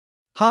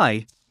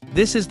Hi,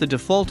 this is the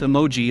default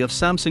emoji of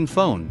Samsung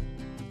phone.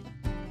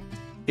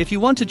 If you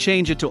want to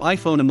change it to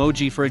iPhone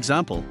emoji, for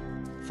example,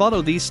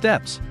 follow these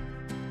steps.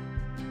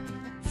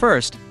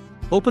 First,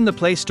 open the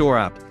Play Store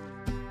app.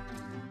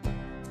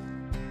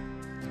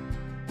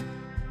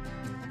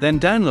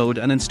 Then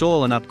download and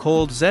install an app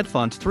called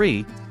zFont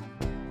 3.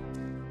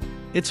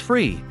 It's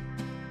free.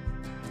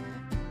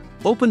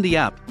 Open the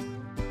app.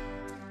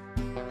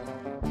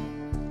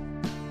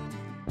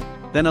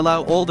 Then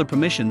allow all the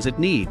permissions it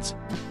needs.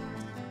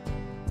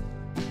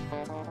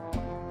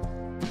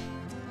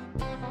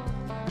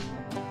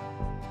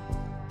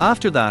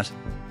 After that,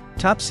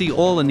 tap See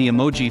All in the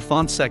emoji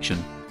font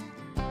section.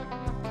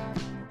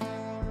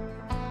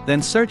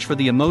 Then search for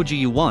the emoji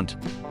you want.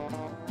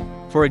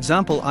 For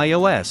example,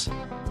 iOS.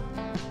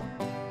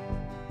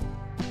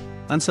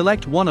 And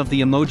select one of the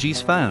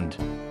emojis found.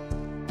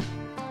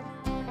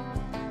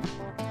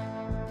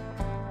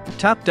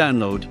 Tap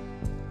Download.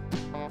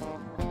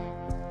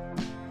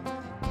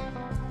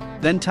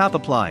 Then tap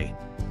Apply.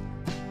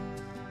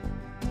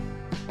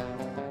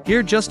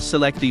 Here just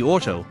select the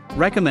Auto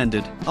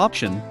Recommended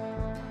option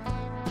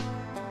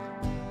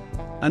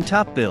and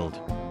tap Build.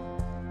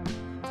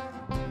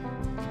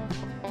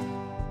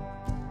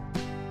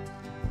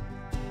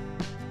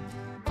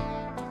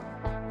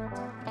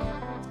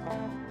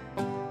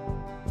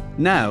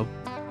 Now,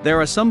 there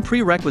are some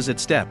prerequisite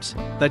steps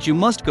that you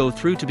must go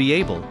through to be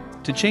able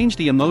to change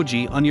the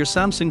emoji on your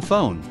Samsung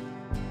phone.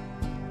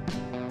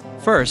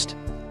 First,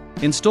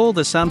 install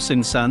the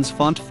Samsung Sans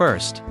font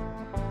first.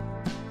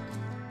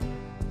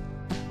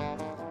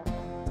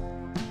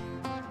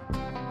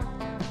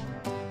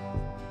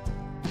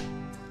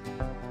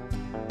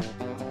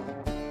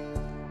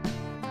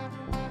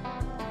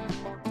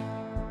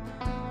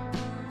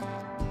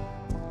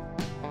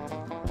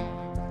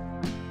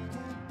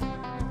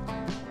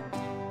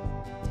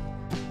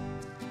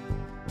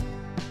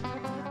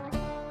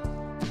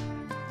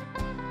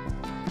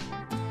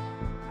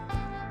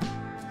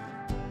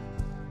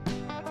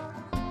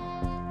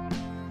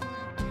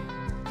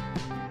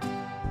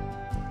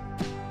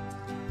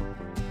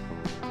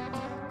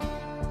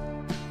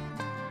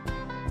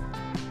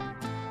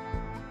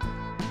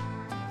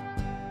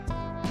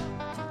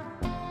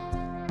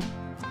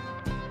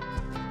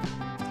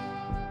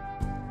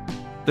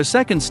 The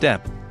second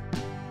step,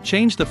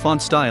 change the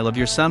font style of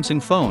your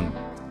Samsung phone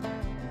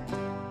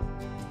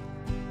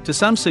to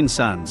Samsung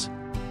Sans.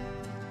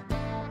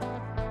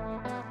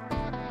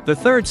 The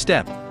third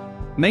step,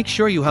 make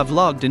sure you have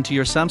logged into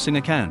your Samsung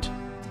account.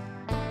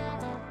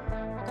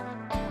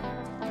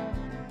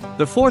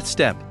 The fourth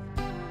step,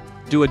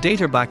 do a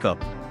data backup,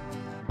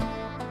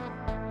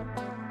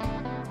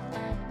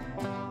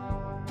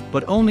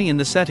 but only in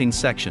the settings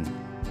section.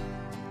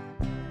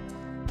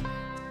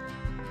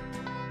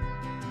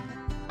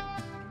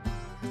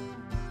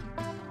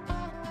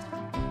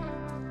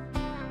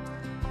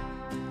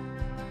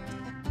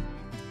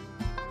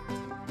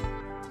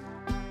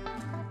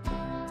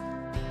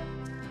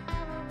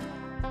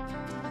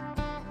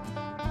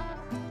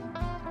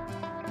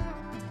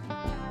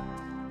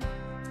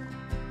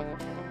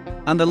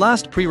 And the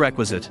last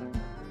prerequisite,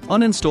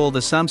 uninstall the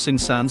Samsung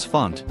Sans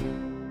font.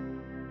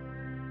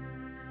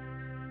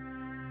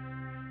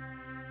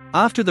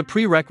 After the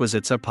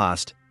prerequisites are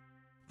passed,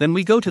 then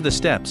we go to the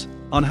steps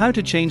on how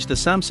to change the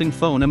Samsung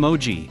phone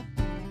emoji.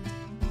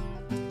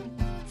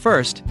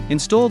 First,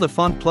 install the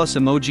Font Plus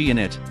emoji in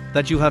it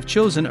that you have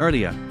chosen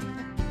earlier.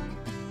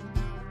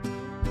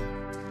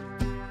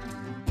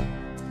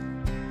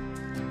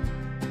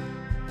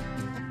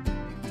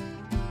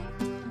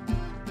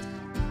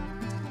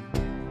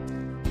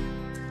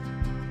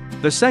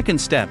 The second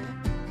step,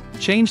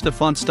 change the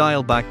font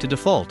style back to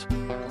default.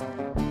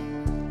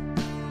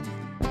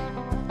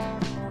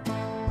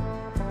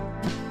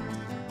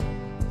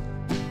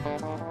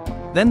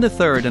 Then the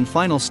third and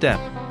final step,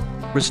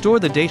 restore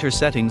the data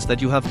settings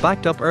that you have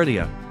backed up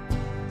earlier.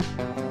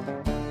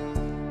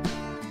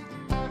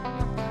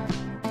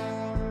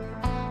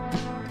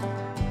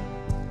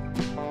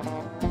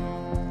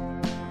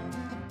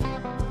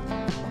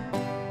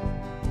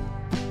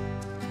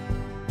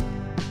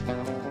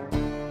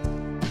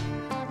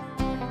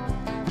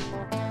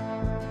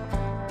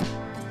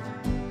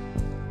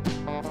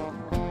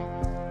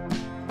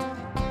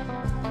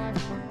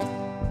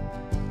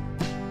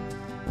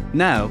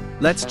 Now,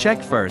 let's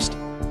check first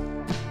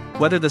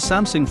whether the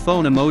Samsung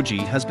phone emoji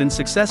has been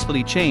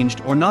successfully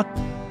changed or not.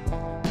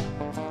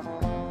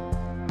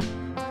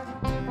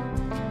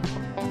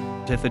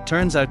 If it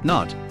turns out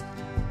not,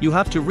 you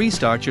have to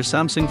restart your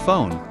Samsung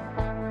phone.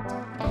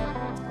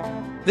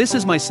 This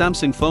is my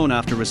Samsung phone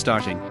after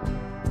restarting.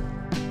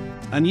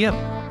 And yep,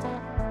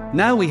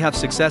 now we have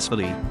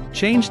successfully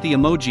changed the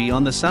emoji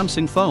on the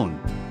Samsung phone.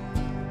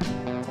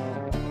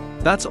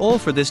 That's all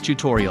for this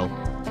tutorial.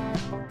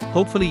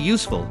 Hopefully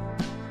useful.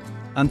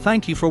 And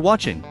thank you for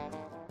watching.